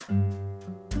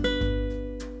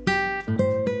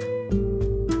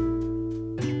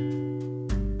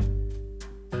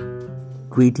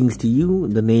Greetings to you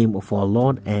in the name of our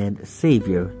Lord and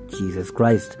Savior, Jesus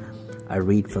Christ. I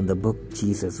read from the book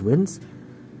Jesus Wins.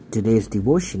 Today's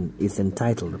devotion is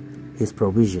entitled His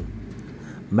Provision.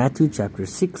 Matthew chapter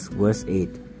 6 verse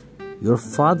 8. Your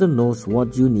Father knows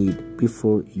what you need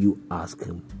before you ask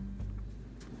Him.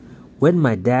 When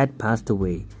my dad passed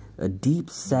away, a deep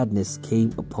sadness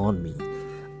came upon me.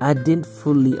 I didn't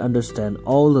fully understand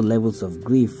all the levels of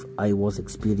grief I was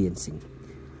experiencing.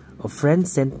 A friend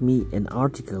sent me an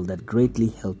article that greatly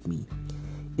helped me.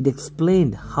 It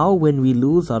explained how when we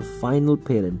lose our final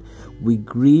parent, we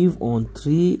grieve on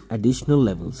 3 additional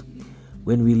levels.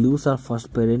 When we lose our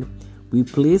first parent, we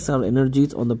place our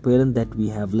energies on the parent that we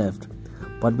have left.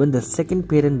 But when the second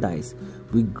parent dies,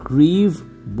 we grieve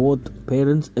both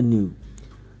parents anew.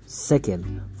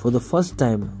 Second, for the first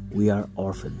time, we are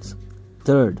orphans.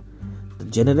 Third, the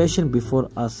generation before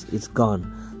us is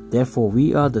gone. Therefore,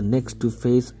 we are the next to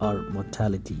face our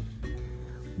mortality.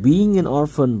 Being an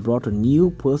orphan brought a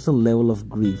new personal level of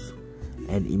grief,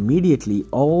 and immediately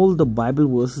all the Bible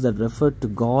verses that referred to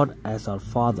God as our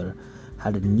Father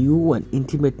had a new and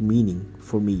intimate meaning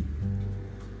for me.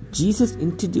 Jesus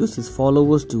introduced His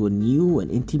followers to a new and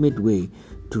intimate way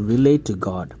to relate to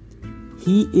God.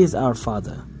 He is our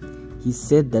Father. He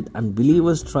said that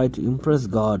unbelievers try to impress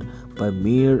God by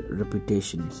mere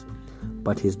repetitions,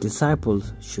 but His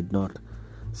disciples should not.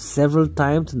 Several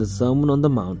times in the Sermon on the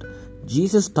Mount,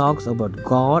 Jesus talks about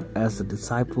God as the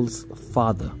disciples'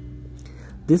 Father.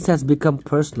 This has become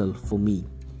personal for me.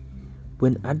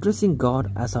 When addressing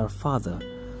God as our Father,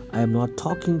 I am not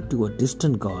talking to a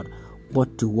distant God,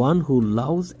 but to one who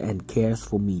loves and cares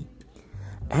for me.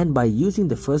 And by using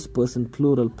the first person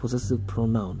plural possessive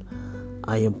pronoun,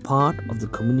 I am part of the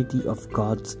community of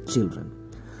God's children.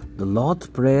 The Lord's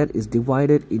Prayer is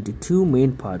divided into 2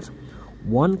 main parts.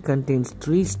 One contains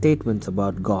 3 statements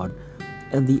about God,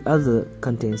 and the other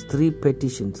contains 3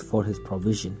 petitions for His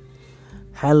provision.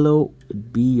 Hallowed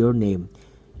be your name.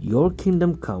 Your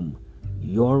kingdom come.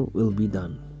 Your will be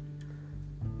done.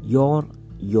 Your.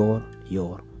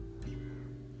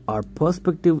 Our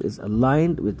perspective is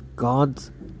aligned with God's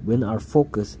when our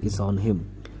focus is on Him.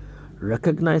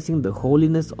 Recognizing the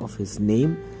holiness of His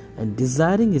name and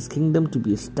desiring His kingdom to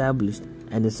be established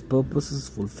and His purposes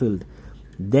fulfilled,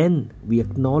 then we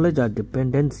acknowledge our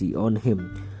dependency on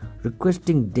Him,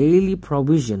 requesting daily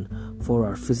provision for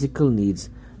our physical needs,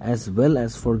 as well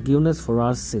as forgiveness for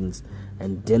our sins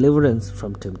and deliverance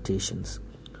from temptations.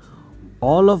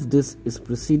 All of this is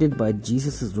preceded by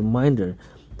Jesus' reminder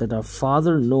that our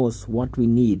Father knows what we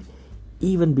need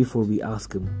even before we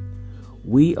ask Him.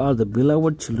 We are the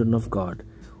beloved children of God.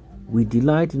 We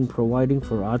delight in providing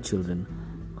for our children.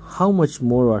 How much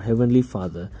more our Heavenly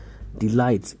Father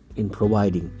delights in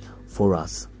providing for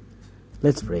us.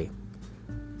 Let's pray.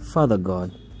 Father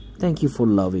God, thank You for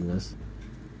loving us.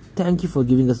 Thank You for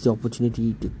giving us the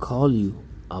opportunity to call You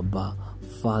Abba,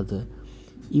 Father.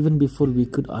 Even before we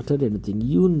could utter anything,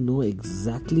 You know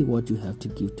exactly what You have to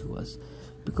give to us,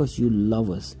 because You love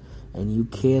us and You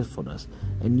care for us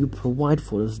and You provide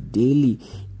for us daily,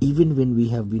 even when we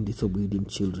have been disobedient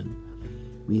children.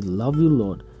 We love You,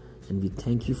 Lord, and we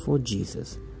thank You for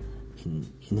Jesus.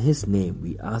 In His name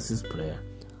we ask this prayer.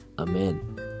 Amen.